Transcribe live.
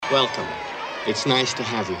Welcome. It's nice to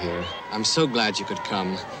have you here. I'm so glad you could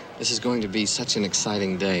come. This is going to be such an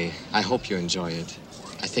exciting day. I hope you enjoy it.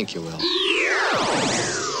 I think you will.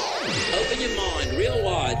 Open your mind real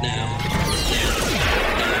wide now.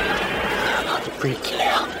 I'm freaking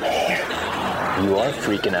out, man. You are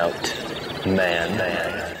freaking out,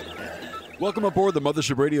 man. Welcome aboard the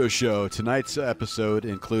Mothership Radio Show. Tonight's episode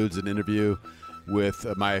includes an interview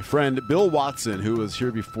with my friend Bill Watson, who was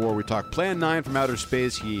here before. We talked Plan 9 from Outer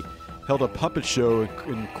Space. He held a puppet show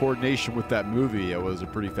in coordination with that movie. It was a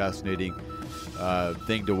pretty fascinating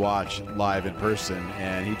thing to watch live in person.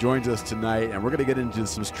 And he joins us tonight, and we're going to get into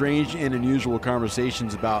some strange and unusual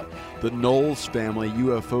conversations about the Knowles family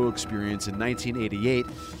UFO experience in 1988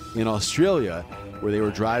 in Australia, where they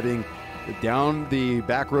were driving down the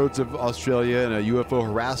back roads of Australia, and a UFO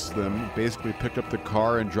harassed them, basically picked up the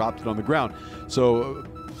car and dropped it on the ground. So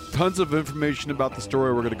tons of information about the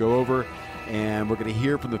story we're going to go over, and we're going to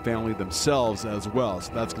hear from the family themselves as well.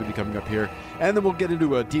 So that's going to be coming up here. And then we'll get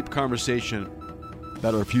into a deep conversation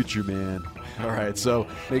about our future, man. All right, so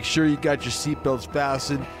make sure you got your seatbelts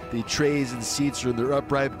fastened, the trays and seats are in their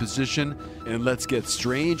upright position, and let's get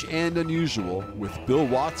strange and unusual with Bill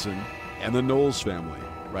Watson and the Knowles family,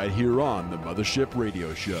 right here on the Mothership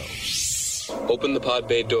Radio Show. Open the pod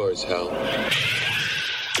bay doors, Hal.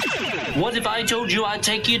 What if I told you I'd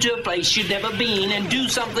take you to a place you'd never been and do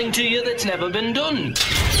something to you that's never been done?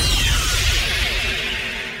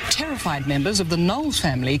 Terrified members of the Knowles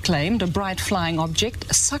family claimed a bright flying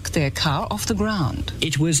object sucked their car off the ground.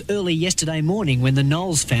 It was early yesterday morning when the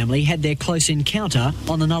Knowles family had their close encounter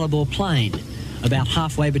on the Nullarbor Plain. About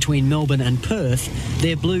halfway between Melbourne and Perth,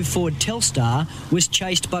 their blue Ford Telstar was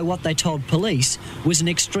chased by what they told police was an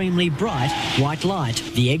extremely bright white light.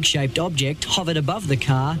 The egg-shaped object hovered above the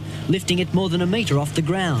car, lifting it more than a metre off the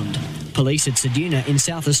ground. Police at Ceduna in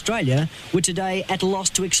South Australia were today at a loss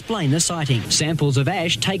to explain the sighting. Samples of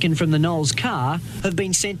ash taken from the Knowles car have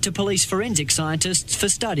been sent to police forensic scientists for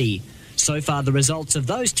study. So far, the results of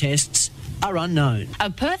those tests are unknown. A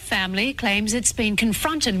Perth family claims it's been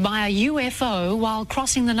confronted by a UFO while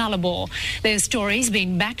crossing the Nullarbor. Their story's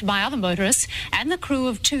been backed by other motorists, and the crew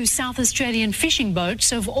of 2 South Australian fishing boats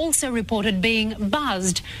have also reported being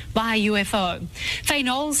buzzed by a UFO. Faye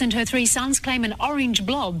Knowles and her 3 sons claim an orange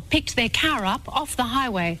blob picked their car up off the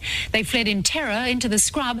highway. They fled in terror into the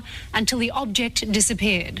scrub until the object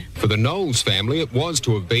disappeared. For the Knowles family, it was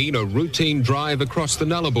to have been a routine drive across the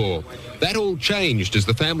Nullarbor. That all changed as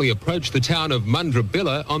the family approached the town of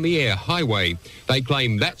Mundrabilla on the Air Highway. They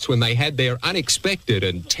claim that's when they had their unexpected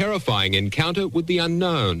and terrifying encounter with the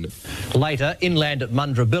unknown. Later, inland at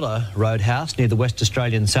Mundrabilla Roadhouse near the West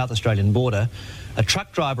Australian-South Australian border, a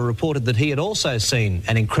truck driver reported that he had also seen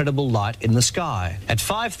an incredible light in the sky. At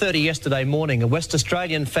 5:30 yesterday morning, a West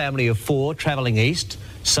Australian family of 4 travelling east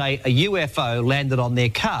say a UFO landed on their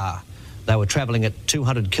car. They were travelling at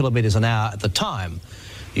 200 kilometres an hour at the time.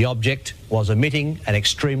 The object was emitting an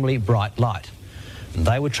extremely bright light. And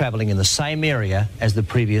they were travelling in the same area as the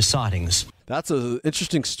previous sightings. That's an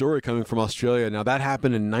interesting story coming from Australia. Now, that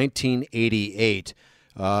happened in 1988.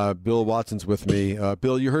 Bill Watson's with me.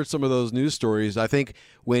 Bill, you heard some of those news stories. I think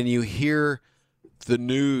when you hear the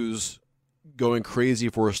news going crazy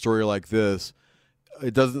for a story like this,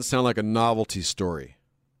 it doesn't sound like a novelty story.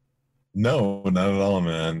 No, not at all,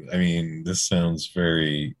 man. I mean, this sounds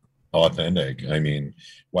very authentic. I mean,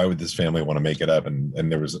 why would this family want to make it up? And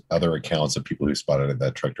there was other accounts of people who spotted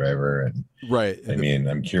that truck driver. And right. I mean,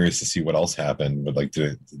 I'm curious to see what else happened. But like,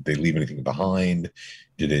 did they leave anything behind?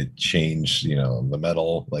 Did it change, the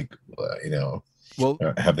metal? Like, well,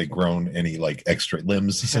 have they grown any like extra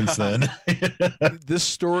limbs since then? This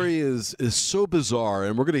story is so bizarre,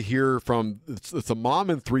 and we're going to hear from it's a mom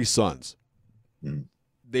and 3 sons.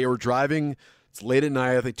 They were driving. It's late at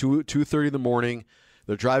night. I think 2:30 in the morning.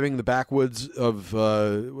 They're driving the backwoods of,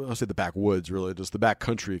 I'll say the backwoods, really, just the back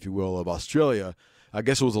country, if you will, of Australia. I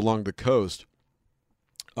guess it was along the coast.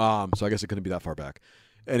 So I guess it couldn't be that far back.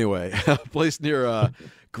 Anyway, a place near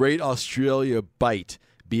Great Australia Bight,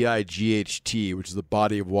 Bight, which is the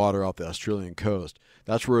body of water off the Australian coast.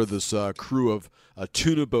 That's where this crew of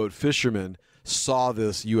tuna boat fishermen saw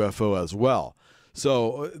this UFO as well.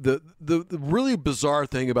 So the really bizarre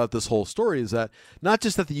thing about this whole story is that not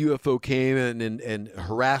just that the UFO came and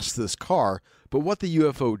harassed this car, but what the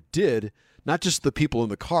UFO did, not just the people in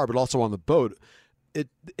the car, but also on the boat,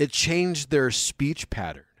 it changed their speech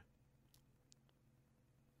pattern.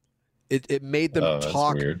 It made them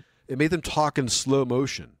talk. Weird. It made them talk in slow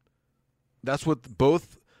motion. That's what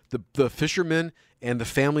both the fishermen and the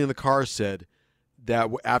family in the car said, that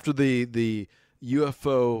after the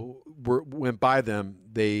UFO went by them,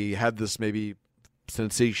 they had this maybe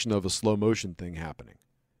sensation of a slow motion thing happening.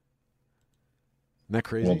 Isn't that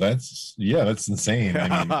crazy? Well, that's insane. I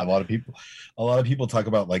mean, a lot of people talk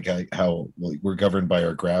about like how we're governed by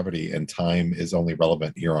our gravity and time is only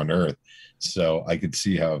relevant here on Earth. So I could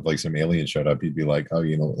see how if like some alien showed up, he'd be like, oh,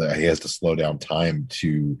 he has to slow down time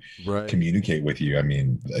to communicate with you. I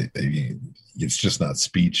mean, it's just not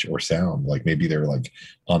speech or sound. Like maybe they're like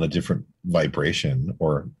on a different vibration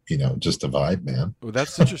or, just a vibe, man. Well,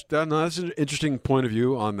 that's interesting. That's an interesting point of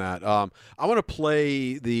view on that. I want to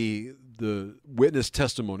play the witness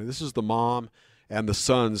testimony. This is the mom and the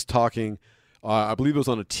sons talking. I believe it was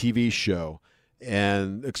on a TV show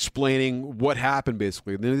and explaining what happened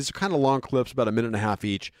basically. And these are kind of long clips, about a minute and a half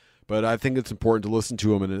each, but I think it's important to listen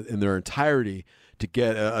to them in their entirety to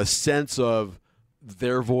get a sense of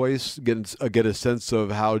their voice, get a sense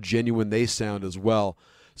of how genuine they sound as well.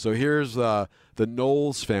 So here's the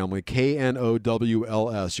Knowles family,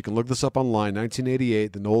 Knowls. You can look this up online,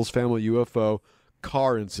 1988, the Knowles family UFO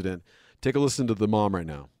car incident. Take a listen to the mom right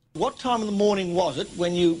now. What time in the morning was it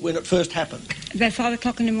when it first happened? About 5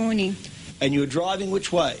 o'clock in the morning. And you were driving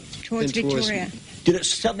which way? Towards Victoria. Did it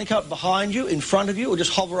suddenly come up behind you, in front of you, or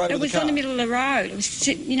just hover over the car? It was on the middle of the road. It was,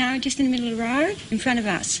 just in the middle of the road, in front of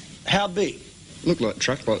us. How big? Looked like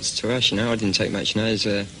truck lights to us, I didn't take much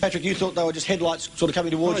notice. Patrick, you thought they were just headlights sort of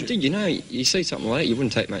coming towards you? I did, you see something like that, you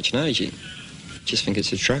wouldn't take much notice. You just think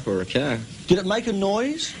it's a truck or a car. Did it make a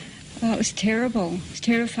noise? Oh, it was terrible. It was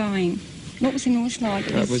terrifying. What was the noise like?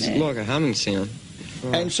 It was like a humming sound.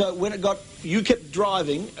 Right. And so when you kept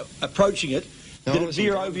driving, approaching it, did it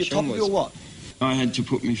veer over your top of you or what? I had to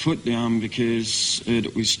put my foot down because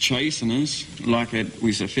it was chasing us, like it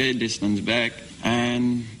was a fair distance back,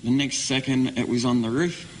 and the next second it was on the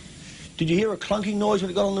roof. Did you hear a clunking noise when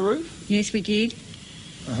it got on the roof? Yes, we did.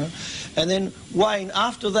 Uh-huh. And then, Wayne,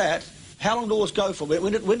 after that, how long did it go for?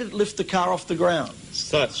 When did it lift the car off the ground?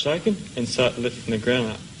 Start shaking and start lifting the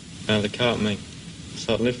ground up. The car at me.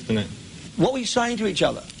 Start lifting it. What were you saying to each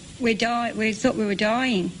other? We thought we were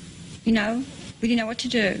dying. We didn't know what to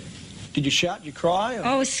do. Did you shout? Did you cry? Or?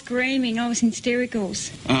 I was screaming. I was in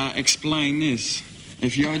hystericals. Explain this.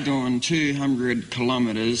 If you're doing 200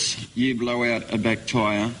 kilometres, you blow out a back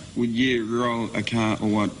tyre, would you roll a car or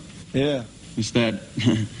what? Yeah. Does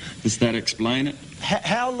that explain it?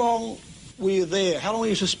 How long were you there? How long were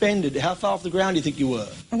you suspended? How far off the ground do you think you were?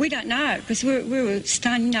 Well, we don't know, because we were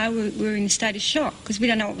stunned, we were in a state of shock, because we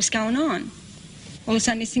don't know what was going on. All of a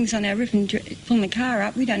sudden, this thing's on our roof and pulling the car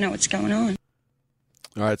up. We don't know what's going on.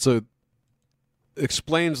 All right, so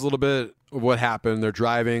explains a little bit of what happened. They're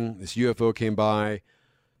driving. This UFO came by,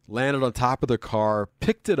 landed on top of their car,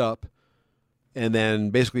 picked it up, and then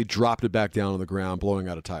basically dropped it back down on the ground, blowing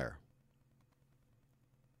out a tire.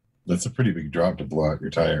 That's a pretty big drop to blow out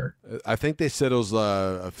your tire. I think they said it was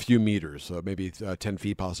a few meters, so maybe 10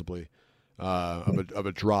 feet possibly of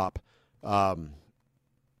a drop.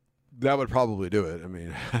 That would probably do it. I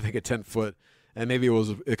mean, I think a 10-foot, and maybe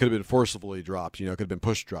it could have been forcibly dropped. It could have been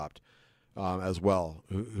push dropped as well.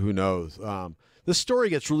 Who knows? This story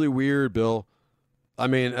gets really weird, Bill. I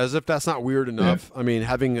mean, as if that's not weird enough. Yeah. I mean,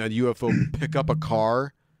 having a UFO pick up a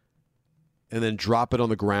car and then drop it on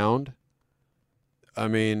the ground. I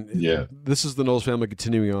mean, this is the Knowles family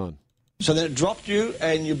continuing on. So then it dropped you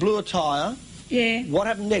and you blew a tyre. Yeah. What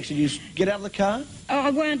happened next? Did you get out of the car? Oh, I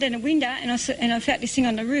wound down the window and I felt this thing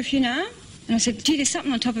on the roof, And I said, gee, there's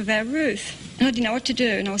something on top of our roof. And I didn't know what to do.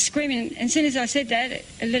 And I was screaming. And as soon as I said that,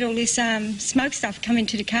 a little this smoke stuff come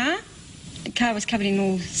into the car. The car was covered in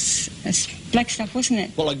all black stuff, wasn't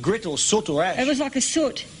it? Well, like grit or soot or ash? It was like a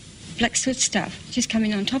soot. Black soot stuff just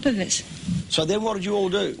coming on top of us. So then what did you all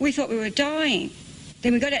do? We thought we were dying.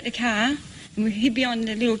 Then we got out the car and we hid behind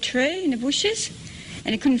the little tree in the bushes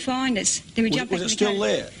and it couldn't find us. Then we jumped back in the car. Was it still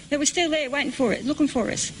there? It was still there waiting for it, looking for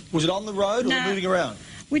us. Was it on the road or moving around?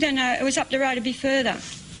 We don't know. It was up the road a bit further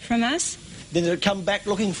from us. Then did it come back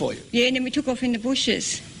looking for you? Yeah, and then we took off in the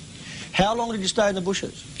bushes. How long did you stay in the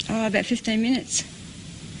bushes? Oh, about 15 minutes.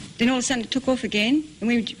 Then all of a sudden it took off again, and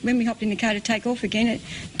when we hopped in the car to take off again, it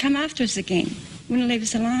come after us again. Wouldn't leave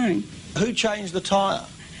us alone. Who changed the tyre?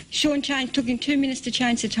 Sean took him 2 minutes to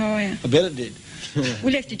change the tyre. I bet it did.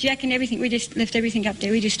 We left the jack and everything. We just left everything up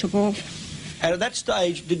there. We just took off. And at that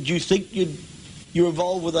stage, did you think you were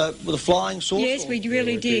involved with a flying saucer? Yes, we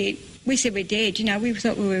really did. We said we're dead. We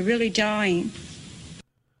thought we were really dying.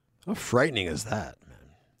 How frightening is that, man?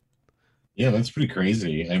 Yeah, that's pretty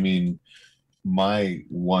crazy. I mean, my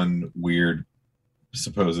one weird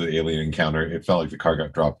supposed alien encounter, it felt like the car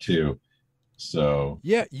got dropped too. So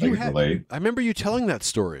yeah, I remember you telling that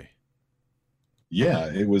story.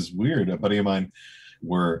 Yeah, it was weird. A buddy of mine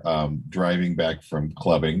we're driving back from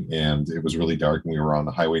clubbing, and it was really dark, and we were on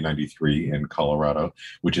the Highway 93 in Colorado,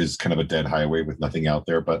 which is kind of a dead highway with nothing out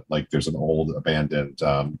there, but like there's an old abandoned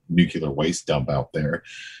nuclear waste dump out there.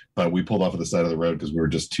 But we pulled off at the side of the road because we were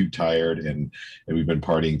just too tired, and we've been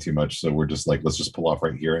partying too much. So we're just like, let's just pull off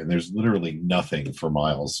right here. And there's literally nothing for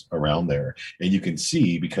miles around there. And you can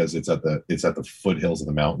see, because it's at the foothills of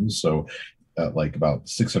the mountains. So like about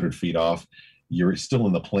 600 feet off, you're still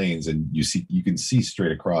in the plains, and you can see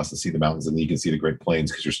straight across to see the mountains, and then you can see the Great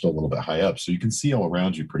Plains because you're still a little bit high up. So you can see all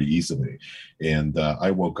around you pretty easily. And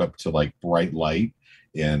I woke up to like bright light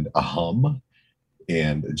and a hum,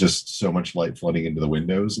 and just so much light flooding into the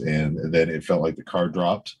windows. And then it felt like the car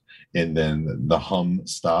dropped, and then the hum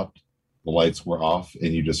stopped, the lights were off,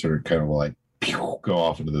 and you just sort of kind of like go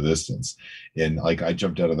off into the distance. And like I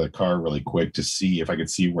jumped out of the car really quick to see if I could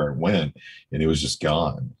see where it went, and it was just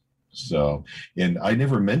gone. So, and I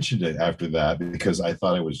never mentioned it after that because I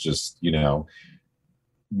thought it was just,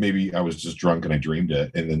 maybe I was just drunk and I dreamed it.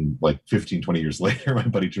 And then like 15, 20 years later, my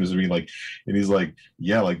buddy turns to me and he's like,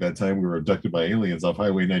 yeah, like that time we were abducted by aliens off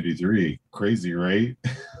Highway 93. Crazy, right?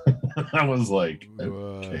 I was like,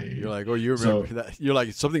 okay. You're like, oh, you remember that? You're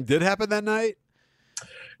like, something did happen that night?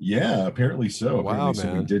 Yeah, apparently so. Wow, apparently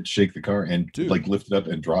someone did shake the car and like lift it up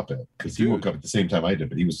and drop it, because he woke up at the same time I did,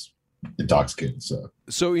 but he was intoxicated. So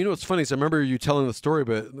it's funny. So I remember you telling the story,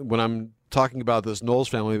 but when I'm talking about this Knowles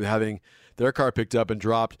family having their car picked up and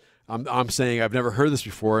dropped, I'm saying I've never heard this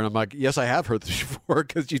before, and I'm like, yes, I have heard this before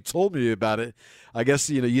because you told me about it. I guess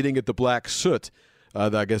you didn't get the black soot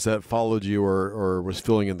that I guess that followed you or was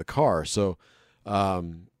filling in the car. So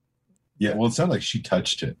yeah, well, it sounded like she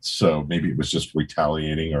touched it, so maybe it was just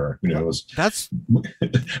retaliating, or who knows. That's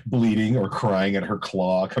bleeding or crying at her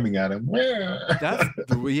claw coming at him.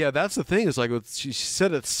 That's the thing. It's like she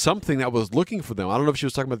said it's something that was looking for them. I don't know if she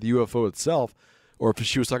was talking about the UFO itself, or if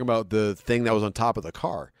she was talking about the thing that was on top of the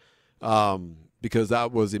car, because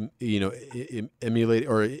that was emulating,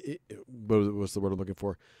 or what's the word I'm looking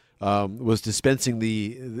for? Was dispensing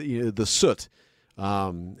the soot.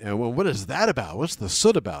 And what is that about? What's the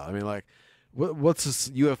soot about? I mean, like, what's this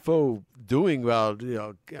UFO doing about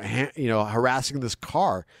harassing this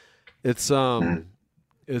car? It's a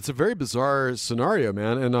very bizarre scenario,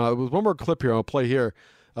 man. And with one more clip here, I'll play here.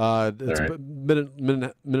 It's a minute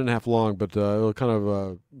and a half long, but it'll kind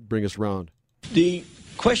of bring us around. The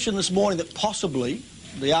question this morning that possibly,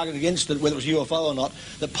 the argument against it, whether it was UFO or not,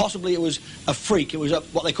 that possibly it was a freak. It was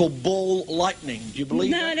what they call ball lightning. Do you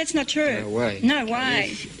believe that? No, that's not true. No way. No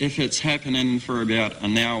way. If it's happening for about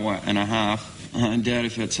an hour and a half, I doubt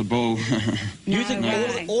if it's a ball. Do you think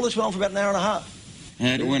all this went on for about an hour and a half?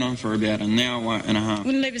 It went on for about an hour and a half.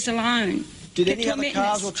 Wouldn't leave us alone. Did any other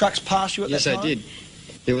cars or trucks pass you at that time? Yes, I did.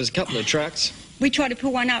 There was a couple of trucks. We tried to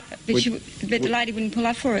pull one up, but the lady wouldn't pull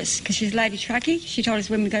up for us because she's a lady truckie. She told us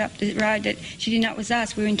when we got up the road that she didn't know it was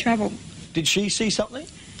us. We were in trouble. Did she see something?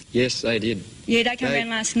 Yes, they did. Yeah, they came around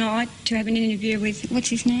last night to have an interview with, what's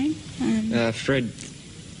his name? Fred.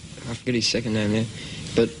 I forget his second name now.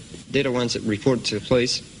 But they're the ones that reported to the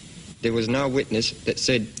police. There was no witness that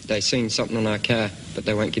said they seen something on our car, but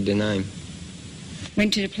they won't give their name.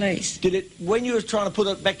 Went to the police. Did it, when you were trying to put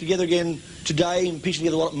it back together again today and piece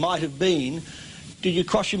together what it might have been, did you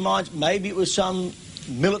cross your mind, maybe it was some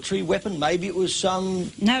military weapon, maybe it was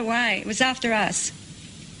some... No way, it was after us.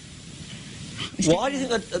 Why do you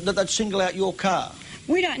think that they'd single out your car?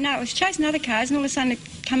 We don't know. It was chasing other cars and all of a sudden it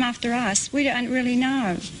come after us. We don't really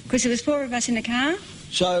know, because there was 4 of us in the car.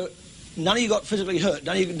 So none of you got physically hurt?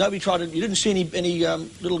 Nobody tried to... You didn't see any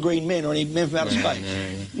little green men or any men from outer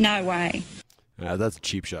space? No way. That's a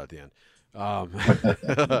cheap shot at the end.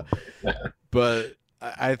 But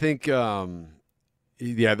I think...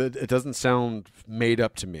 it doesn't sound made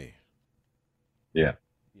up to me. Yeah.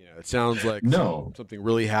 It sounds like something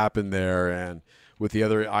really happened there, and with the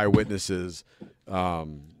other eyewitnesses,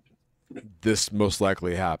 this most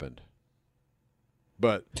likely happened.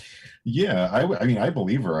 But yeah, I mean, I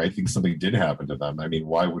believe her. I think something did happen to them. I mean,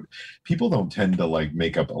 why would people don't tend to like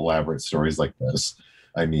make up elaborate stories like this?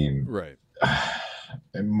 I mean, right.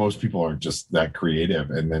 And most people aren't just that creative,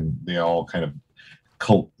 and then they all kind of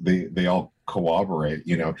they all corroborate.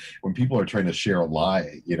 When people are trying to share a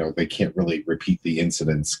lie, they can't really repeat the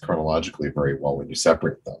incidents chronologically very well when you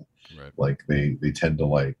separate them. Right. Like they tend to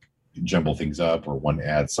like jumble things up, or one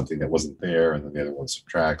adds something that wasn't there and then the other one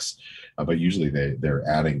subtracts, but usually they're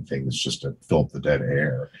adding things just to fill up the dead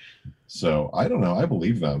air. So I don't know. I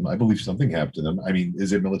believe them. I believe something happened to them. I mean,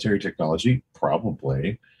 is it military technology?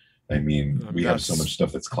 Probably. I mean, we have so much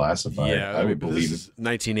stuff that's classified. Yeah, I would believe this is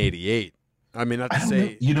 1988. I mean, not to I don't say...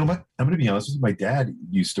 know. You know what? I'm going to be honest with you. My dad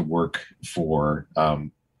used to work for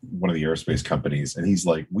one of the aerospace companies, and he's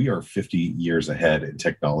like, we are 50 years ahead in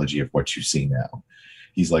technology of what you see now.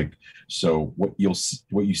 He's like, so what you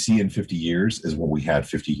see in 50 years is what we had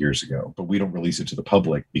 50 years ago, but we don't release it to the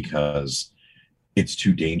public because it's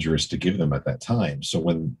too dangerous to give them at that time. So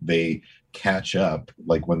when they catch up,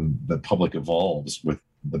 like when the public evolves with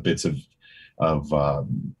the bits of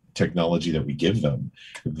technology that we give them,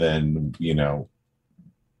 then, you know,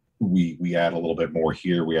 we add a little bit more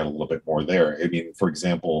here, we add a little bit more there. I mean, for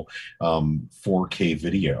example, 4K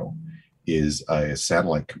video is a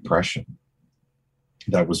satellite compression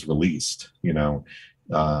that was released, you know,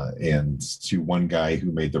 and to one guy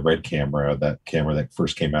who made the Red camera that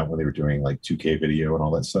first came out when they were doing like 2K video and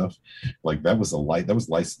all that stuff, like that was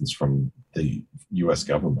licensed from the U.S.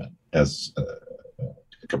 government as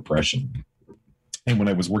a compression. And when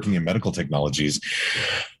I was working in medical technologies,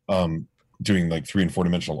 doing like 3 and 4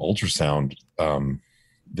 dimensional ultrasound,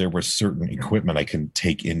 there was certain equipment I couldn't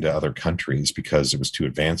take into other countries because it was too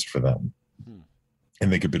advanced for them.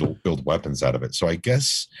 And they could build weapons out of it. So I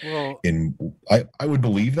guess I would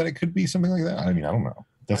believe that it could be something like that. I mean, I don't know.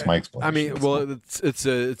 That's my explanation. I mean, well, it's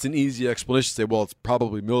an easy explanation to say, well, it's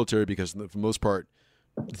probably military because for the most part,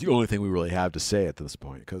 it's the only thing we really have to say at this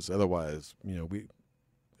point. Because otherwise, you know,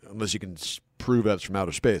 unless you can prove that's from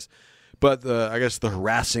outer space. But I guess the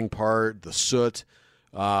harassing part, the soot,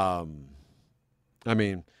 I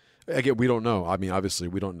mean, again, we don't know. I mean, obviously,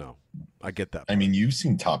 we don't know. I get that part. I mean, you've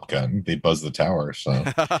seen Top Gun. They buzz the tower, so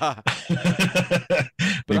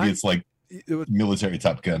maybe it's like military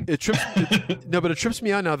Top Gun. It trips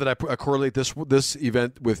me out now that I correlate this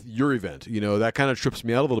event with your event. You know, that kind of trips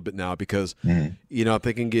me out a little bit now because, you know, I'm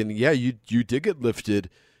thinking, again, yeah, you did get lifted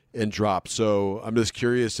and dropped. So I'm just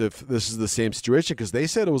curious if this is the same situation because they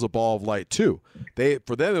said it was a ball of light too.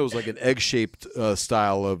 For them, it was like an egg-shaped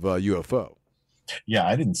style of UFO. Yeah,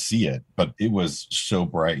 I didn't see it, but it was so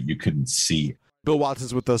bright you couldn't see. Bill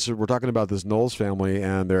Watson's with us. We're talking about this Knowles family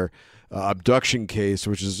and their abduction case,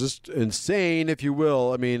 which is just insane, if you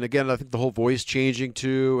will. I mean, again, I think the whole voice changing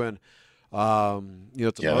too, and you know,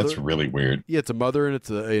 it's a mother. That's really weird. Yeah, it's a mother, and it's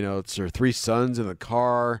it's her 3 sons in the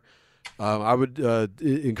car. I would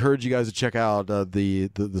encourage you guys to check out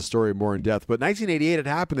the story more in depth. But 1988 it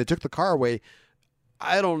happened. They took the car away.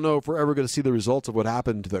 I don't know if we're ever going to see the results of what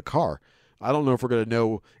happened to the car. I don't know if we're going to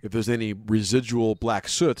know if there's any residual black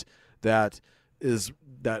soot that.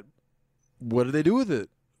 What did they do with it?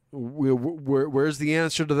 Where's the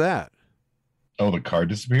answer to that? Oh, the car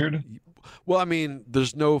disappeared? Well, I mean,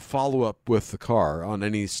 there's no follow-up with the car on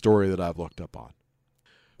any story that I've looked up on.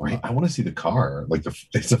 Right. I want to see the car. Like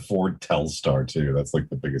it's a Ford Telstar too. That's like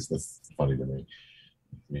the biggest. That's funny to me.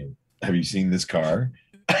 I mean, have you seen this car?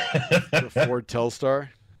 The Ford Telstar?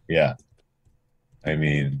 Yeah. I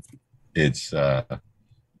mean, it's very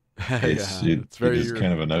it is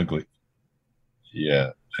kind of an ugly. Yeah.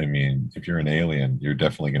 I mean, if you're an alien, you're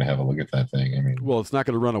definitely going to have a look at that thing. I mean, well, it's not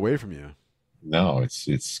going to run away from you. No,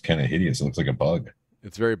 it's kind of hideous. It looks like a bug.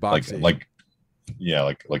 It's very boxy. Like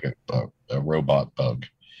a robot bug.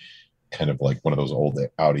 Kind of like one of those old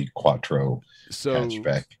Audi Quattro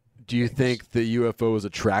hatchback. Do you think the UFO was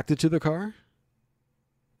attracted to the car?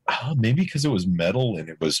 Maybe because it was metal and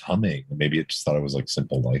it was humming. Maybe it just thought it was like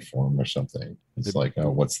simple life form or something. It's like,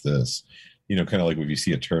 oh, what's this? You know, kind of like if you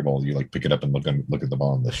see a turtle, you like pick it up and look at the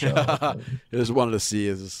bottom of the shell. I just wanted to see.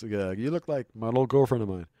 You look like my old girlfriend of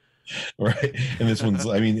mine. Right. And this one's,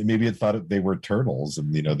 I mean, maybe it thought they were turtles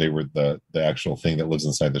and, you know, they were the actual thing that lives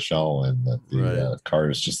inside the shell and that the car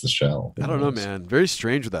is just the shell. I don't know, man. Very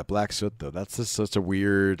strange with that black soot, though. That's just such a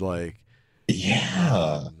weird, like.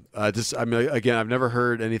 Yeah. I mean, again, I've never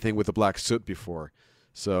heard anything with the black soot before.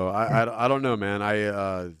 So I don't know,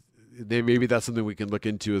 man. Maybe that's something we can look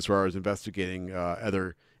into as far as investigating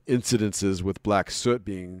other incidences with black soot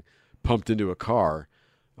being pumped into a car.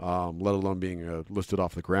 Let alone being lifted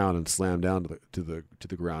off the ground and slammed down to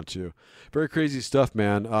the ground too. Very crazy stuff,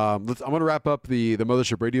 man. I'm going to wrap up the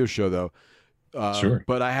Mothership Radio Show though. Sure.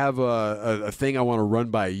 But I have a thing I want to run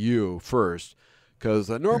by you first because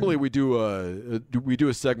normally we do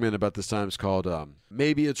a segment about this time. It's called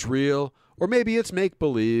Maybe It's Real or Maybe It's Make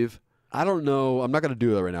Believe. I don't know. I'm not going to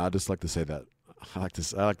do that right now. I just like to say that. I like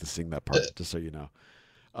to sing that part just so you know.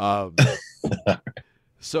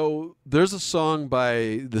 So there's a song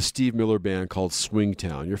by the Steve Miller Band called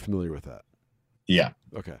Swingtown. You're familiar with that? Yeah.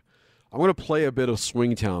 Okay. I'm going to play a bit of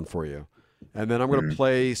Swingtown for you, and then I'm going to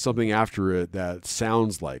play something after it that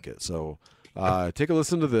sounds like it. So take a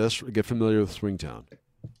listen to this. Get familiar with Swingtown.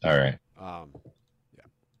 All right. Yeah.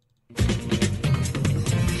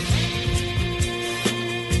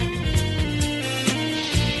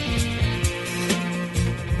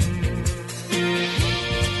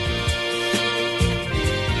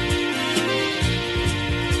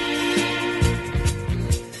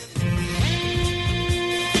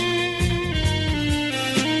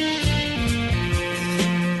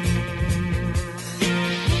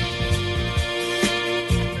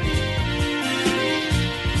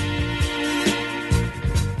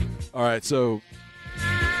 All right, so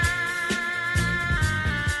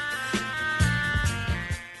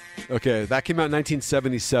okay, that came out in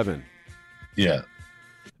 1977. Yeah.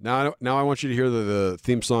 Now I want you to hear the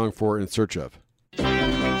theme song for In Search Of.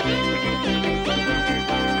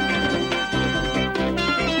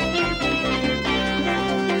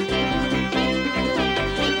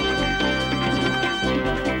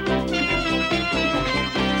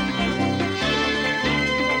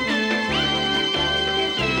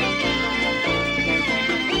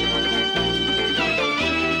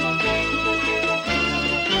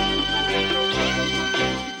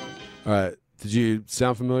 All right. Did you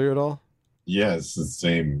sound familiar at all? Yeah, it's the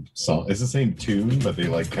same song. It's the same tune, but they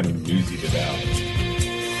like kind of newsied it out.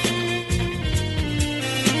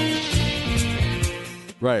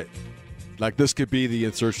 Right. Like this could be the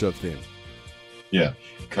In Search Of theme. Yeah.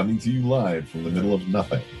 Coming to you live from the middle of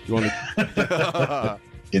nothing. You want to...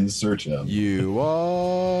 In Search Of. You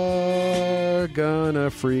are gonna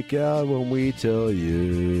freak out when we tell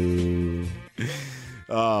you.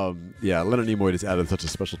 Yeah, Leonard Nimoy just added such a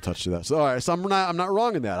special touch to that. So, all right, so I'm not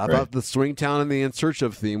wrong in that. I thought the Swing Town and the In Search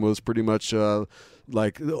Of theme was pretty much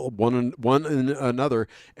like one and another.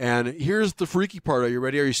 And here's the freaky part. Are you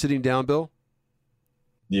ready? Are you sitting down, Bill?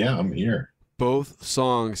 Yeah, I'm here. Both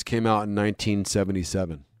songs came out in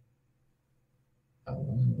 1977.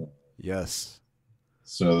 Yes.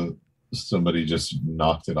 So somebody just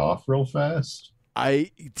knocked it off real fast? I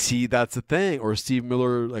see. That's the thing. Or Steve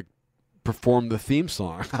Miller, like, perform the theme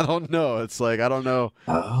song. I don't know. It's like, I don't know.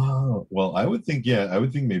 Oh, well, I would think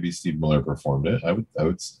maybe Steve Miller performed it. I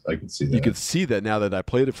could see that. You could see that now that I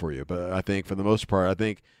played it for you, but I think for the most part, I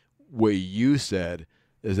think what you said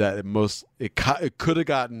is that it could have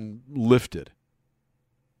gotten lifted.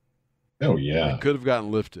 Oh yeah. It could have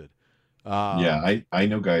gotten lifted. Yeah, I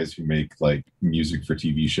know guys who make like music for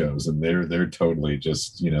TV shows, and they're totally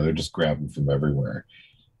just, they're just grabbing from everywhere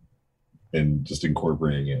and just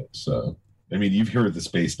incorporating it. So, I mean, you've heard the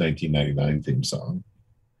Space 1999 theme song.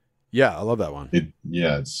 Yeah, I love that one.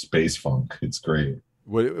 It's space funk. It's great.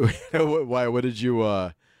 Why? What did you?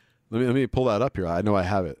 Let me pull that up here. I know I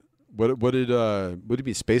have it. Would it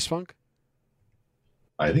be space funk?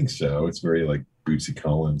 I think so. It's very like Bootsy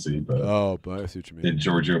Collinsy, but I see what you mean. And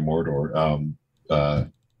Giorgio Moroder.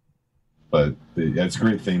 But it's a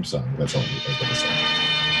great theme song. That's all I gotta say.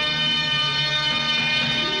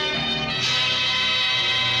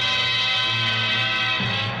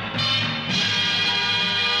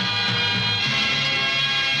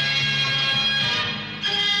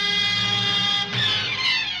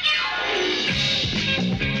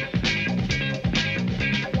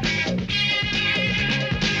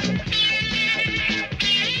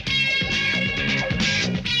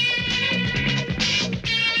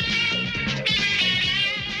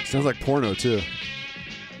 Sounds like porno too.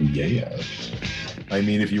 Yeah. I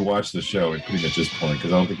mean, if you watch the show, it pretty much is porn,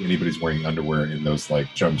 because I don't think anybody's wearing underwear in those like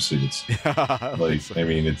jumpsuits. I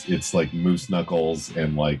mean, it's like moose knuckles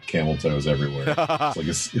and like camel toes everywhere.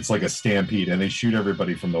 It's like a stampede, and they shoot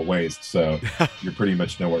everybody from the waist, so you pretty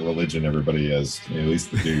much know what religion everybody is, at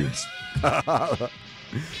least the dudes.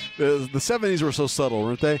 The 70s were so subtle,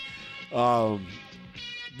 weren't they?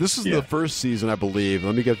 This is the first season, I believe.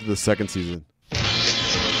 Let me get to the second season.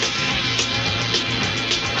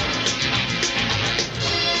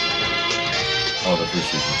 Oh, the first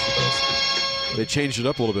season's the best. They changed it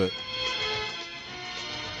up a little bit.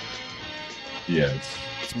 Yeah.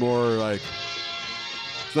 It's more like,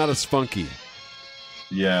 it's not as funky.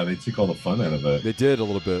 Yeah, they took all the fun out of it. They did a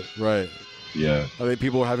little bit, right. Yeah. I think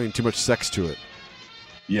people were having too much sex to it.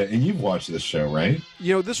 Yeah, and you've watched this show, right?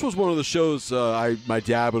 This was one of the shows my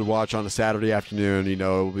dad would watch on a Saturday afternoon. It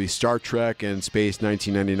would be Star Trek and Space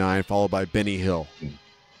 1999, followed by Benny Hill.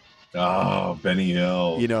 Oh, Benny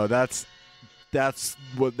Hill.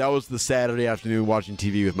 That was the Saturday afternoon watching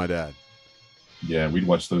TV with my dad. Yeah, we'd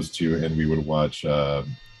watch those two, and we would watch,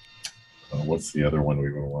 what's the other one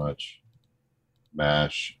we would watch?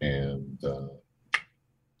 MASH and...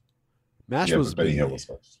 MASH was... Benny Hill was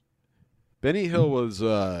first. Benny Hill was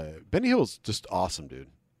just awesome, dude.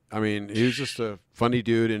 I mean, he was just a funny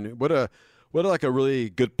dude, and what a really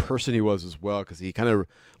good person he was as well, because he kind of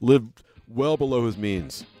lived well below his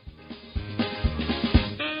means.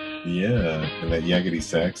 Yeah, and that Yakety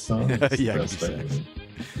Sax song. Yakety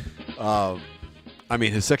Sax. I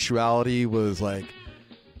mean, his sexuality was like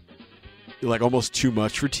almost too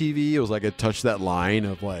much for TV. It was like it touched that line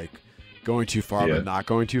of like going too far but not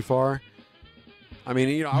going too far. I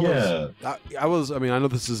mean, I know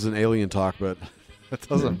this is an alien talk, but it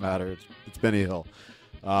doesn't matter. It's Benny Hill.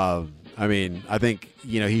 I mean, I think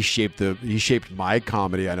he shaped my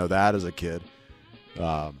comedy. I know that as a kid.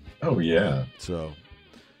 Oh yeah. So,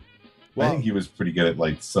 I think he was pretty good at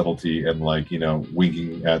like subtlety and like,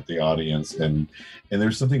 winking at the audience, and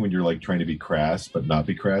there's something when you're like trying to be crass but not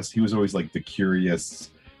be crass. He was always like the curious,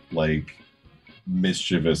 like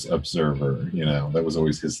mischievous observer. That was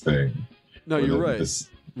always his thing. No, you're right.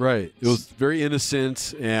 Right. It was very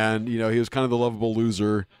innocent, and he was kind of the lovable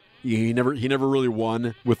loser. He never really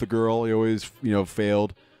won with the girl. He always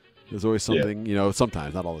failed. There's always something,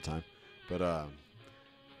 sometimes, not all the time, but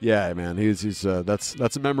yeah, man, he's that's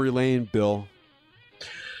a memory lane, Bill.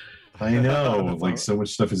 I know, like so much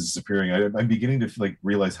stuff is disappearing. I'm beginning to like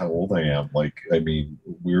realize how old I am. Like, I mean,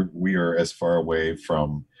 we are as far away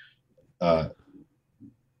from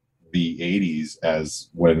the 80s as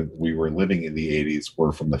when we were living in the 80s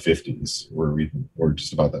were from the 50s. We're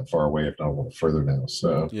just about that far away, if not a little further now.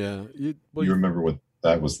 So yeah, you remember what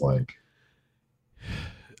that was like.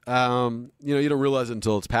 You don't realize it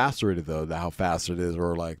until it's past already, though, how fast it is,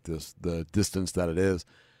 or like the distance that it is.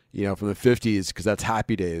 From the 50s, because that's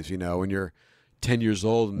Happy Days. When you're 10 years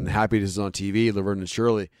old and Happy Days is on TV, Laverne and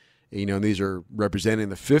Shirley, and these are representing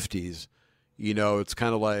the 50s. It's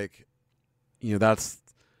kind of like, it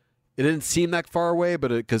didn't seem that far away,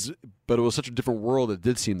 but it was such a different world. It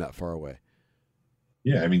did seem that far away.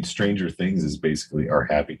 Yeah, I mean, Stranger Things is basically our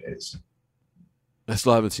Happy Days. I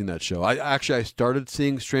still haven't seen that show. I started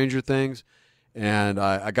seeing Stranger Things, and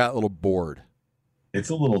I got a little bored. It's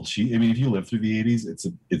a little cheap. I mean, if you live through the 80s,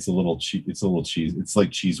 it's a little cheap. It's a little cheese. It's like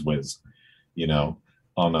Cheese Whiz,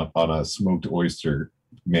 on a smoked oyster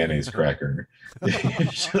mayonnaise cracker.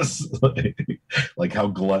 It's just like how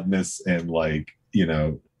gluttonous and like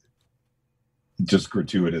just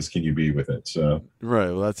gratuitous can you be with it? So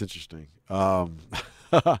right. Well, that's interesting. I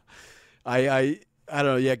don't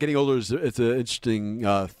know. Yeah, getting older it's an interesting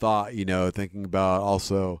thought. Thinking about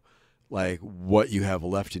also like what you have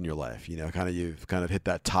left in your life. You've kind of hit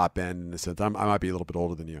that top end in a sense. I might be a little bit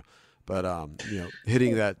older than you, but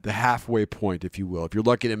hitting the halfway point, if you will. If you're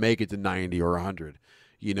lucky to make it to 90 or 100,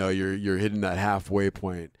 you're hitting that halfway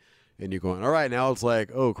point, and you're going, all right, now it's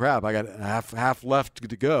like, oh crap, I got half left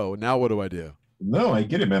to go. Now what do I do? No, I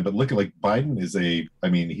get it, man. But look at like Biden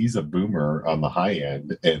he's a boomer on the high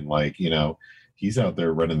end, and like he's out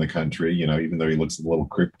there running the country, even though he looks a little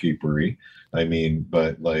crypt keepery. I mean,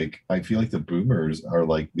 but like, I feel like the boomers are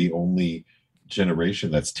like the only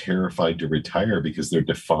generation that's terrified to retire because they're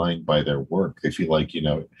defined by their work. They feel like,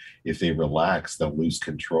 if they relax, they'll lose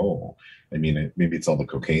control. I mean, maybe it's all the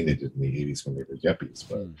cocaine they did in the 80s when they were yuppies,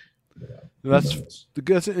 but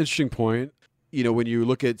that's an interesting point. When you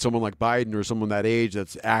look at someone like Biden or someone that age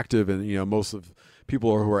that's active, and, most of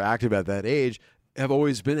people who are active at that age have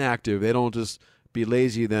always been active. They don't just be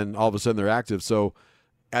lazy, then all of a sudden they're active. So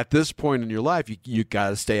at this point in your life, you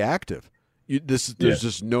got to stay active. There's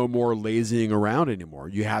just no more lazying around anymore.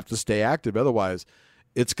 You have to stay active. Otherwise,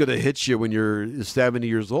 it's going to hit you when you're 70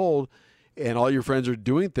 years old and all your friends are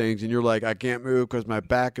doing things and you're like, I can't move because my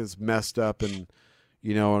back is messed up and,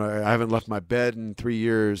 and I haven't left my bed in 3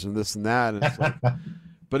 years and this and that. And it's like,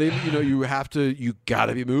 but you got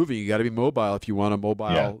to be moving. You got to be mobile if you want a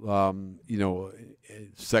mobile,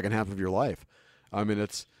 second half of your life. I mean,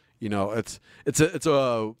 it's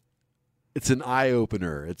an eye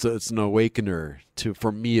opener. It's an awakener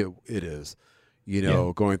for me. It is,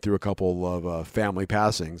 going through a couple of family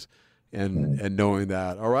passings and knowing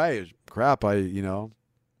that, all right, crap, I'm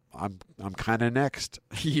kind of next,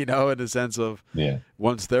 in a sense of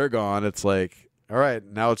once they're gone, it's like, all right,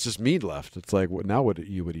 now it's just me left. It's like, now what do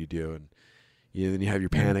you do? And then you have your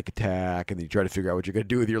panic attack, and then you try to figure out what you're going to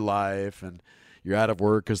do with your life, and you're out of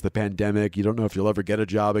work because of the pandemic. You don't know if you'll ever get a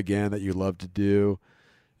job again that you love to do.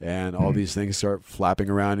 And all these things start flapping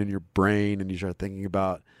around in your brain, and you start thinking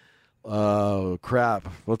about, oh, crap,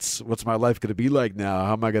 what's my life going to be like now?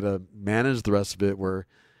 How am I going to manage the rest of it? Where,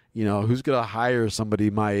 who's going to hire somebody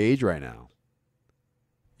my age right now?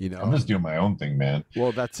 I'm just doing my own thing, man.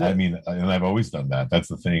 Well, that's it. I mean, and I've always done that. That's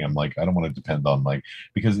the thing. I'm like, I don't want to depend on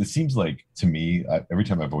because it seems like to me, every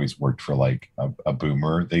time I've always worked for like a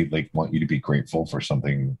boomer, they like want you to be grateful for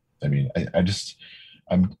something. I mean,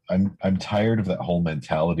 I'm tired of that whole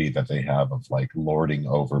mentality that they have of like lording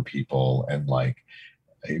over people, and like,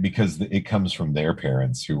 because it comes from their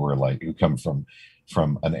parents who come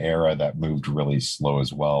from an era that moved really slow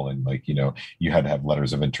as well. And like, you had to have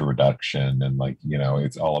letters of introduction, and like,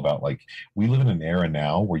 it's all about like, we live in an era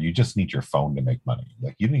now where you just need your phone to make money.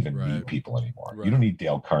 Like, you don't even need people anymore. Right. You don't need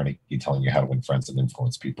Dale Carnegie telling you how to win friends and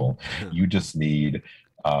influence people. You just need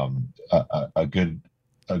a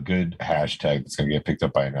a good hashtag that's going to get picked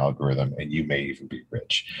up by an algorithm, and you may even be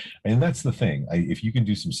rich. And that's the thing. If you can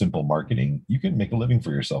do some simple marketing, you can make a living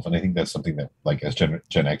for yourself. And I think that's something that, like, as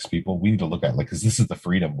Gen X people, we need to look at, like, because this is the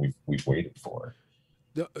freedom we've waited for.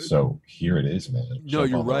 So here it is, man. No,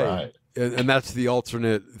 you're right. And that's the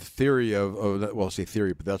alternate theory well, I say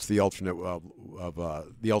theory, but that's the alternate of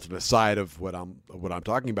the alternate side of what I'm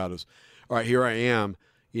talking about is, all right, here I am,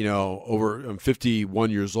 I'm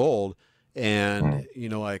 51 years old, and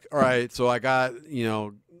like, all right, so I got,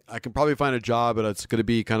 I can probably find a job, but it's going to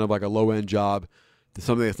be kind of like a low end job,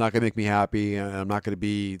 something that's not going to make me happy, and I'm not going to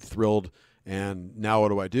be thrilled. And now what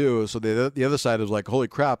do I do? So the other side is like, holy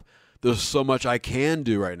crap, there's so much I can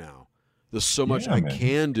do right now. There's so much I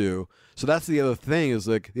can do. So that's the other thing, is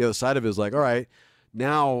like the other side of it is like, all right,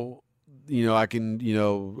 now, I can,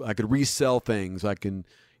 I could resell things. I can,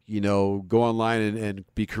 go online and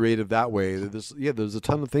be creative that way. There's a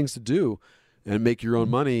ton of things to do and make your own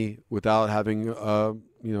money without having, to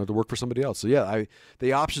work for somebody else. So yeah,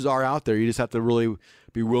 the options are out there. You just have to really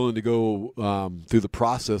be willing to go through the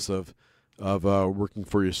process of working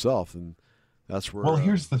for yourself. And that's where. Well,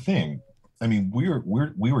 here's the thing. I mean, we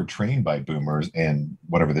were trained by boomers and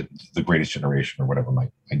whatever the greatest generation or whatever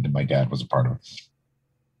my dad was a part of.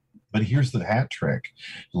 But here's the hat trick.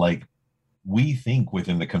 Like, we think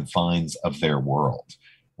within the confines of their world.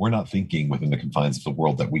 We're not thinking within the confines of the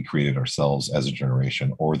world that we created ourselves as a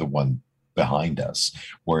generation or the one behind us.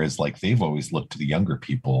 Whereas, like, they've always looked to the younger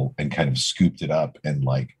people and kind of scooped it up. And,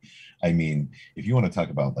 like, I mean, if you want to talk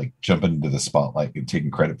about, like, jumping into the spotlight and taking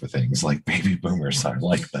credit for things, like, baby boomers are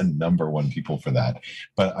like the number one people for that.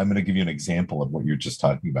 But I'm going to give you an example of what you're just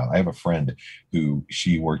talking about. I have a friend who,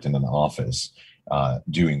 she worked in an office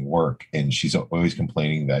doing work, and she's always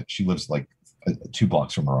complaining that she lives like 2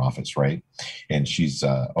 blocks from her office, right? And she's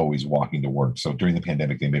always walking to work. So during the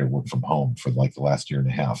pandemic, they made her work from home for like the last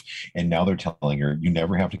 1.5 years. And now they're telling her, you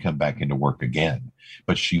never have to come back into work again.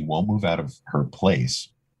 But she won't move out of her place.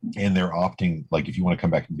 And they're opting, like, if you want to come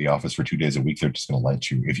back into the office for 2 days a week, they're just going to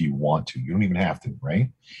let you if you want to. You don't even have to, right?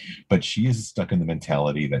 But she is stuck in the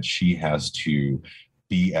mentality that she has to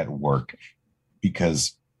be at work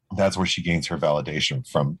because that's where she gains her validation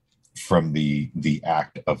from the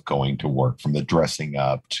act of going to work, from the dressing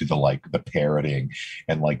up to the parroting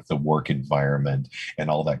and like the work environment and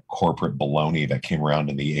all that corporate baloney that came around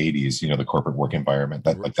in the 80s, the corporate work environment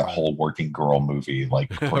that like that whole Working Girl movie like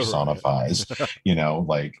personifies, like,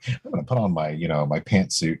 I'm going to put on my, my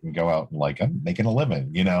pantsuit and go out and like, I'm making a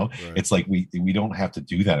living, Right. It's like, we don't have to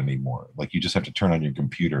do that anymore. Like, you just have to turn on your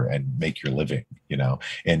computer and make your living,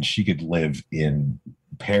 and she could live in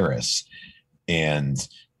Paris and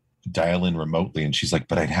dial in remotely, and she's like,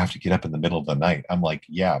 but I'd have to get up in the middle of the night. I'm like,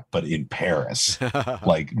 yeah, but in Paris,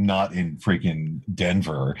 like, not in freaking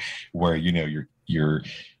Denver, where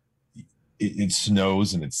it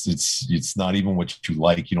snows and it's not even what you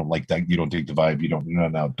like. You don't like that. You don't dig the vibe. You're not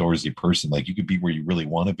an outdoorsy person. Like, you could be where you really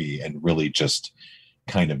want to be and really just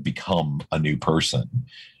kind of become a new person,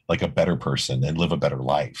 like a better person, and live a better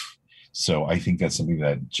life. So I think that's something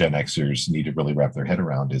that Gen Xers need to really wrap their head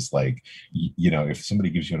around, is like, if somebody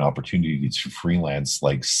gives you an opportunity to freelance,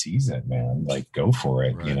 like, seize it, man, like, go for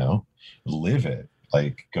it, right. Live it.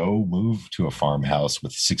 Like, go move to a farmhouse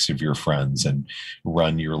with 6 of your friends and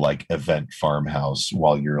run your like event farmhouse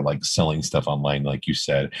while you're like selling stuff online, like you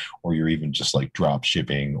said, or you're even just like drop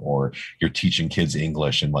shipping, or you're teaching kids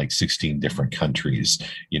English in like 16 different countries,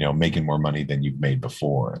 making more money than you've made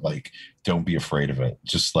before. Like, don't be afraid of it.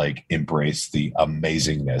 Just like embrace the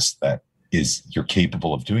amazingness that is you're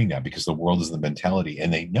capable of doing that, because the world is the mentality,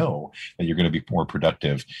 and they know that you're going to be more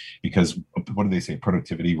productive, because what do they say?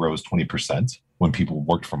 Productivity rose 20% when people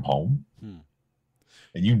worked from home.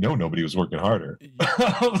 And nobody was working harder.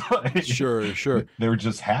 Like, sure. They were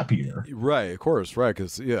just happier. Right, of course, right.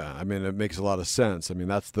 Because, I mean, it makes a lot of sense. I mean,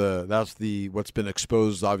 that's the what's been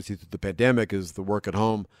exposed, obviously, through the pandemic, is the work at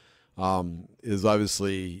home is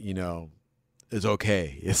obviously, is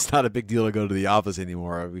okay. It's not a big deal to go to the office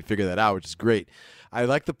anymore. We figured that out, which is great. I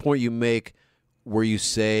like the point you make where you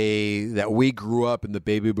say that we grew up in the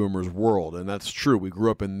baby boomers world, and that's true. We grew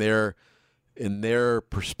up in their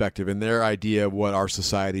perspective, in their idea of what our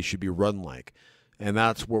society should be run like. And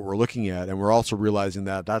that's what we're looking at. And we're also realizing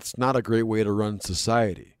that that's not a great way to run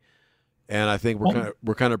society. And I think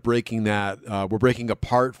we're kind of breaking that. We're breaking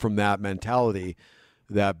apart from that mentality,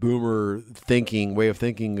 that boomer way of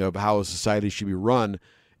thinking of how a society should be run,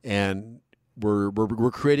 and we're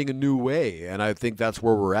creating a new way. And I think that's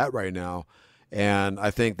where we're at right now. And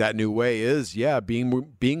I think that new way is being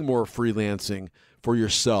more freelancing for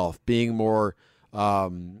yourself, being more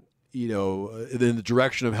in the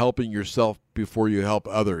direction of helping yourself before you help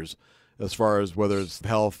others, as far as whether it's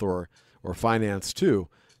health or finance too,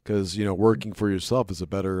 because working for yourself is a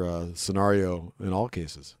better scenario in all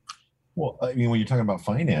cases. Well, I mean, when you're talking about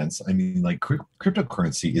finance, I mean, like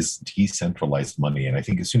cryptocurrency is decentralized money, and I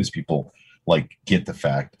think as soon as people like get the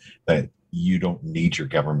fact that you don't need your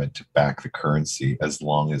government to back the currency, as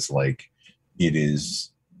long as like it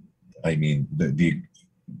is, I mean, the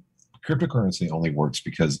cryptocurrency only works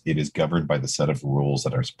because it is governed by the set of rules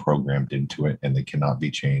that are programmed into it, and they cannot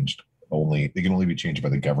be changed. They can only be changed by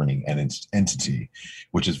the governing entity,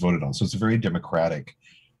 which is voted on. So it's a very democratic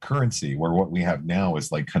currency, where what we have now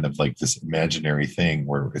is like kind of like this imaginary thing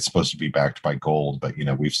where it's supposed to be backed by gold, but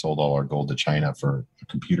we've sold all our gold to China for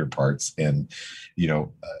computer parts. And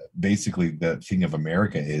basically the thing of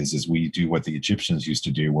America is we do what the Egyptians used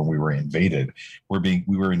to do when we were invaded. We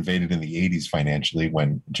were invaded in the 80s financially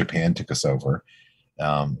when Japan took us over,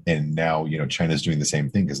 and now China's doing the same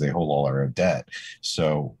thing because they hold all our debt.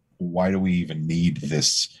 So why do we even need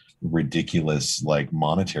this ridiculous like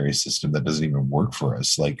monetary system that doesn't even work for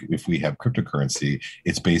us? Like if we have cryptocurrency,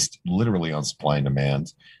 it's based literally on supply and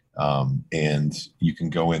demand, and you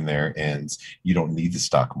can go in there and you don't need the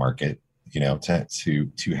stock market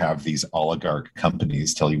to have these oligarch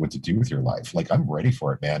companies tell you what to do with your life. Like, I'm ready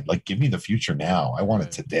for it, man. Like, give me the future now. I want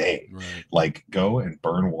it today. Right. Like, go and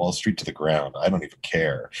burn Wall Street to the ground. I don't even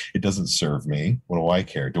care. It doesn't serve me. What do I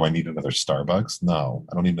care? Do I need another Starbucks? No,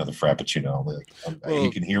 I don't need another Frappuccino. You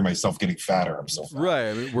can hear myself getting fatter. I'm so fat.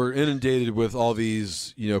 Right. I mean, we're inundated with all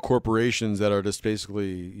these, corporations that are just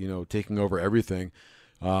basically, taking over everything.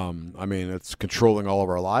 I mean, it's controlling all of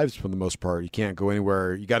our lives for the most part. You can't go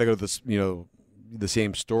anywhere. You got to go to this, the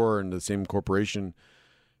same store and the same corporation,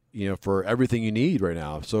 for everything you need right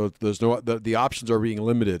now. So there's the options are being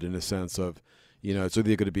limited in a sense of, it's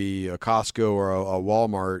either going to be a Costco or a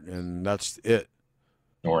Walmart, and that's it.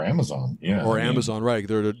 Or Amazon, yeah. Or Amazon, right?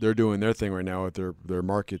 They're doing their thing right now with their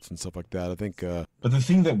markets and stuff like that. I think. But the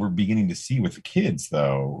thing that we're beginning to see with the kids,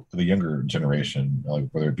 though, the younger generation,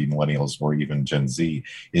 whether it be millennials or even Gen Z,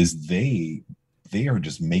 is they are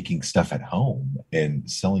just making stuff at home and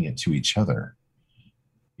selling it to each other,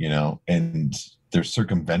 and they're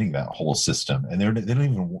circumventing that whole system, and they don't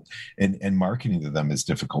even, and marketing to them is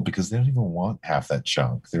difficult because they don't even want half that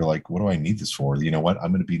junk. They're like, what do I need this for? You know what?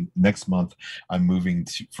 I'm going to be next month. I'm moving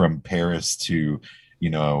from Paris to,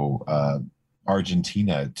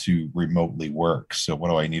 Argentina to remotely work. So what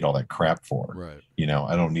do I need all that crap for? Right.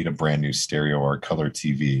 I don't need a brand new stereo or a color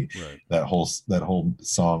TV. Right. That whole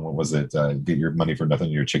song, what was it? Get your money for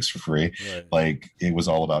nothing, your chicks for free. Right. Like, it was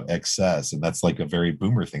all about excess, and that's like a very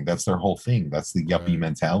boomer thing. That's their whole thing. That's the yuppie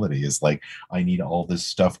mentality, is like, I need all this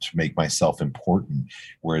stuff to make myself important.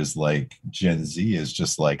 Whereas like Gen Z is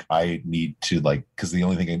just like, I need to, like, because the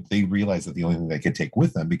only thing they realize that the only thing they can take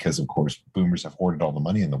with them, because of course boomers have hoarded all the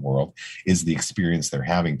money in the world, is the experience they're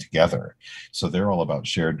having together. So they're all about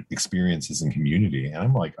shared experiences and community. And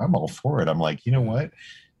I'm like, I'm all for it. I'm like, you know what?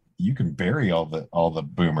 You can bury all the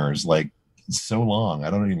boomers like so long. I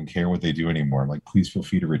don't even care what they do anymore. Like, please feel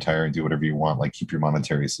free to retire and do whatever you want. Like, keep your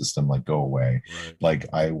monetary system, like, go away. Right. Like,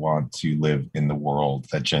 I want to live in the world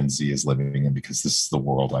that Gen Z is living in, because this is the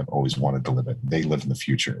world I've always wanted to live in. They live in the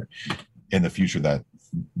future that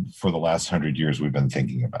for the last 100 years we've been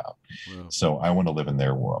thinking about. Wow. So I want to live in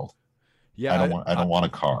their world. Yeah, I don't want a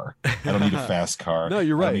car. I don't need a fast car. No,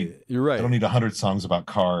 you're right. You're right. I don't need 100 songs about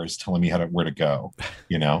cars telling me where to go.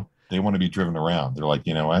 They want to be driven around. They're like,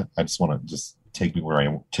 you know what? I just want to just take me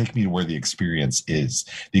to where the experience is.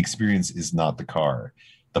 The experience is not the car.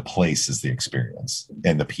 The place is the experience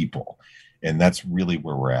and the people. And that's really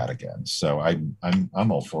where we're at again. So I'm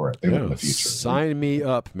all for it. They live in the future. Sign me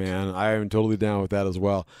up, man. I am totally down with that as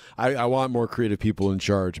well. I want more creative people in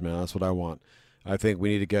charge, man. That's what I want. I think we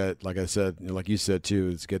need to get, like I said, like you said too,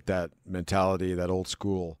 is get that mentality, that old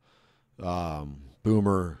school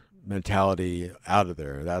boomer mentality out of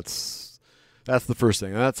there. That's the first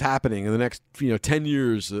thing, and that's happening in the next 10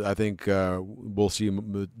 years. I think we'll see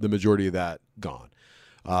the majority of that gone.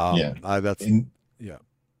 Yeah.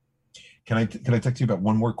 Can I talk to you about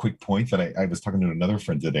one more quick point that I was talking to another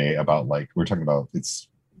friend today about? Like, we're talking about, it's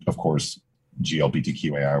of course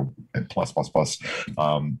GLBTQAI plus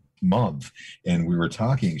month, and we were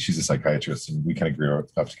talking, she's a psychiatrist, and we kind of grew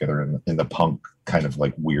up together in the punk kind of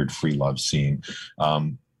like weird free love scene,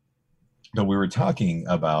 but we were talking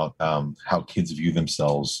about how kids view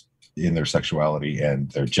themselves in their sexuality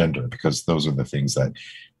and their gender, because those are the things that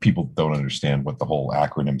people don't understand what the whole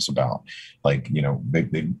acronym's about. Like,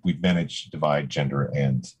 we've managed to divide gender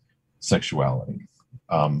and sexuality.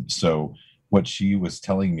 So what she was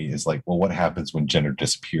telling me is like, well, what happens when gender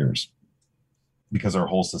disappears? Because our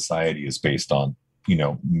whole society is based on,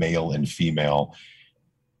 male and female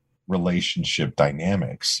relationship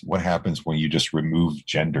dynamics. What happens when you just remove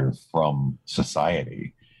gender from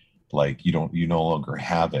society? Like you no longer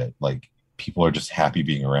have it. Like people are just happy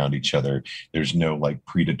being around each other. There's no like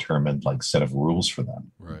predetermined like set of rules for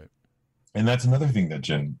them. Right. And that's another thing that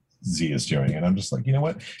Gen Z is doing. And I'm just like, you know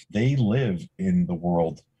what? They live in the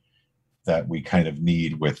world that we kind of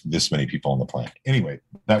need with this many people on the planet. Anyway,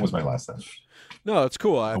 that was my last thing. No, it's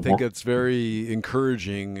cool. I think it's very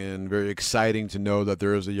encouraging and very exciting to know that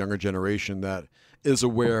there is a younger generation that is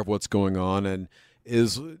aware of what's going on and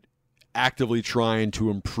is actively trying to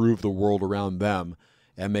improve the world around them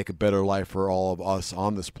and make a better life for all of us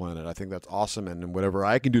on this planet. I think that's awesome. And whatever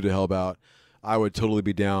I can do to help out, I would totally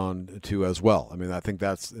be down to as well. I mean, I think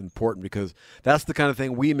that's important because that's the kind of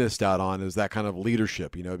thing we missed out on, is that kind of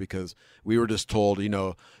leadership, because we were just told,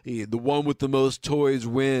 the one with the most toys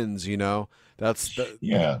wins, That's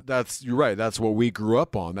you're right. That's what we grew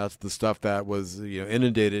up on. That's the stuff that was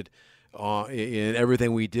inundated in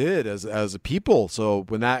everything we did as a people. So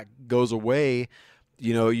when that goes away,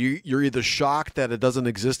 you're either shocked that it doesn't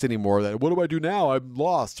exist anymore, that what do I do now? I'm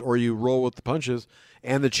lost, or you roll with the punches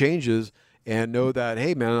and the changes and know that,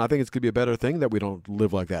 hey man, I think it's gonna be a better thing that we don't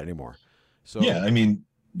live like that anymore. So yeah, I mean,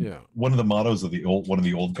 one of the mottos of one of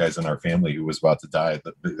the old guys in our family who was about to die,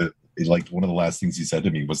 like one of the last things he said to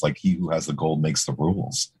me was like, he who has the gold makes the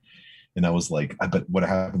rules. And I was like, but what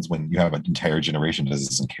happens when you have an entire generation that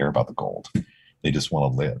doesn't care about the gold? They just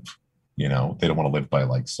want to live, they don't want to live by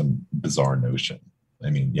like some bizarre notion. I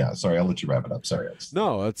mean, yeah, sorry, I'll let you wrap it up. Sorry.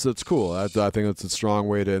 No, it's cool. I think it's a strong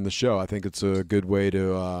way to end the show. I think it's a good way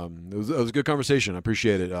to, it was a good conversation. I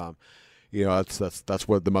appreciate it. That's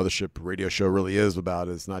what the Mothership Radio Show really is about.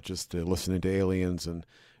 It's not just listening to aliens and,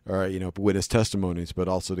 witness testimonies, but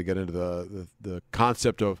also to get into the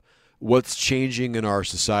concept of what's changing in our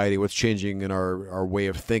society, what's changing in our way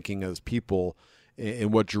of thinking as people, in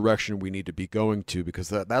what direction we need to be going to, because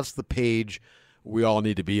that's the page we all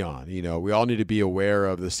need to be on. We all need to be aware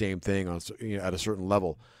of the same thing on at a certain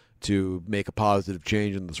level to make a positive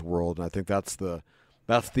change in this world. And I think that's the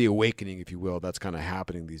awakening, if you will, that's kind of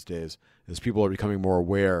happening these days, as people are becoming more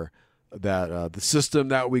aware that the system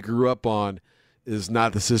that we grew up on is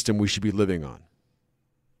not the system we should be living on.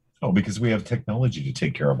 Oh, because we have technology to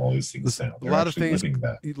take care of all these things now. A lot of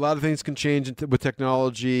things can change with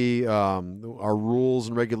technology. Our rules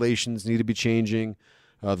and regulations need to be changing.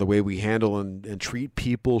 The way we handle and treat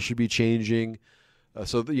people should be changing.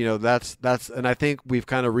 So that's and I think we've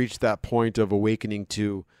kind of reached that point of awakening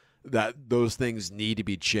to that those things need to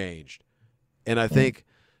be changed. And I think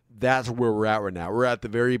that's where we're at right now. We're at the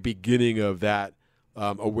very beginning of that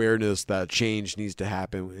awareness that change needs to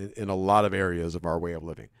happen in a lot of areas of our way of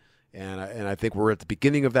living. And I think we're at the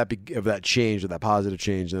beginning of that change, of that positive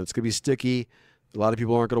change, and it's going to be sticky. A lot of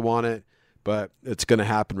people aren't going to want it, but it's going to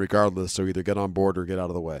happen regardless. So either get on board or get out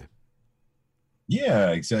of the way.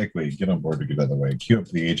 Yeah, exactly. Get on board or get out of the way. Cue up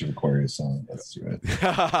the Age of Aquarius song. Let's do it.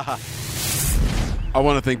 I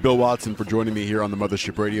want to thank Bill Watson for joining me here on the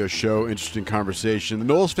Mothership Radio Show. Interesting conversation. The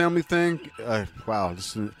Knowles family thing, wow,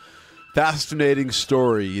 just a fascinating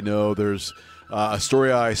story. There's a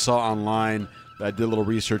story I saw online. I did a little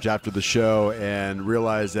research after the show and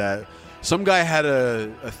realized that some guy had a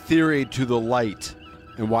theory to the light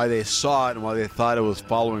and why they saw it and why they thought it was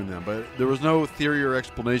following them. But there was no theory or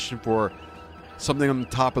explanation for something on the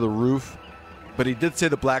top of the roof. But he did say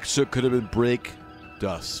the black soot could have been brake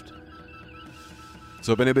dust.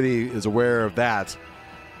 So if anybody is aware of that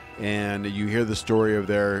and you hear the story of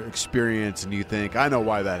their experience and you think, I know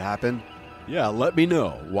why that happened, yeah, let me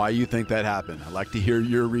know why you think that happened. I'd like to hear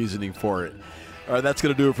your reasoning for it. All right, that's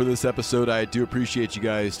going to do it for this episode. I do appreciate you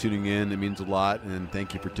guys tuning in. It means a lot, and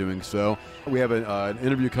thank you for doing so. We have an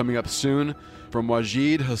interview coming up soon from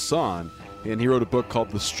Wajid Hassan, and he wrote a book called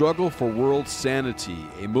The Struggle for World Sanity.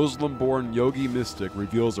 A Muslim-born yogi mystic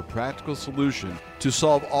reveals a practical solution to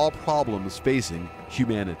solve all problems facing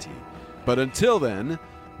humanity. But until then,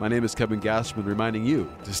 my name is Kevin Gassman, reminding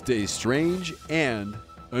you to stay strange and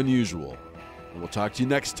unusual. And we'll talk to you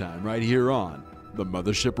next time right here on the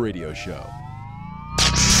Mothership Radio Show.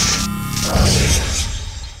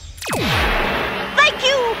 Thank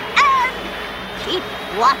you, and keep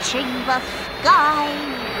watching the sky.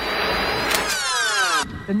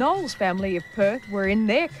 The Knowles family of Perth were in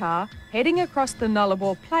their car heading across the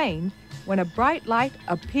Nullarbor Plain when a bright light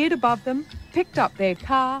appeared above them, picked up their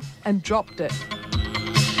car and dropped it.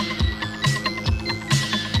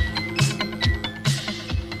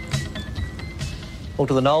 Well,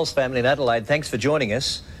 to the Knowles family in Adelaide, thanks for joining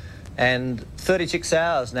us. And 36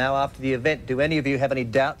 hours now after the event, do any of you have any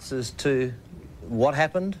doubts as to what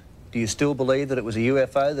happened? Do you still believe that it was a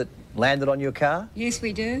UFO that landed on your car? Yes,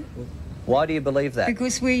 we do. Why do you believe that?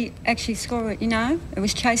 Because we actually saw it, you know. It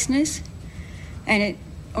was chasing us, and it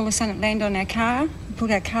all of a sudden it landed on our car,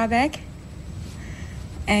 pulled our car back,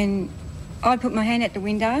 and I put my hand out the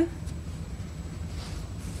window,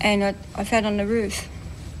 and I fell on the roof.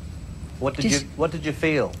 What did you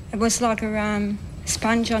feel? It was like a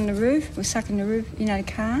sponge on the roof. It was sucking the roof, you know, the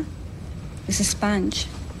car. It was a sponge.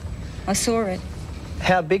 I saw it.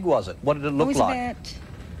 How big was it? What did it look like? About,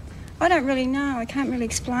 I don't really know. I can't really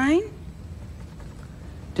explain.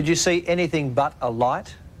 Did you see anything but a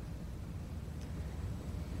light?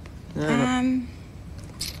 No,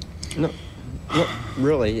 not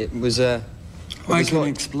really. It was I can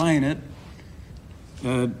explain it.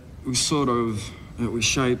 It was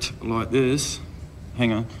shaped like this.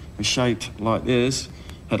 Hang on. It was shaped like this.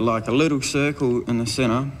 Had like a little circle in the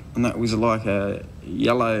centre, and that was like a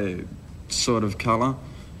yellow sort of colour.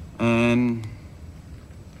 And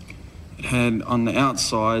it had on the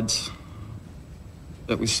outsides,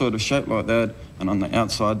 it was sort of shaped like that, and on the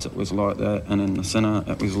outsides it was like that, and in the centre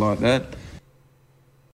it was like that.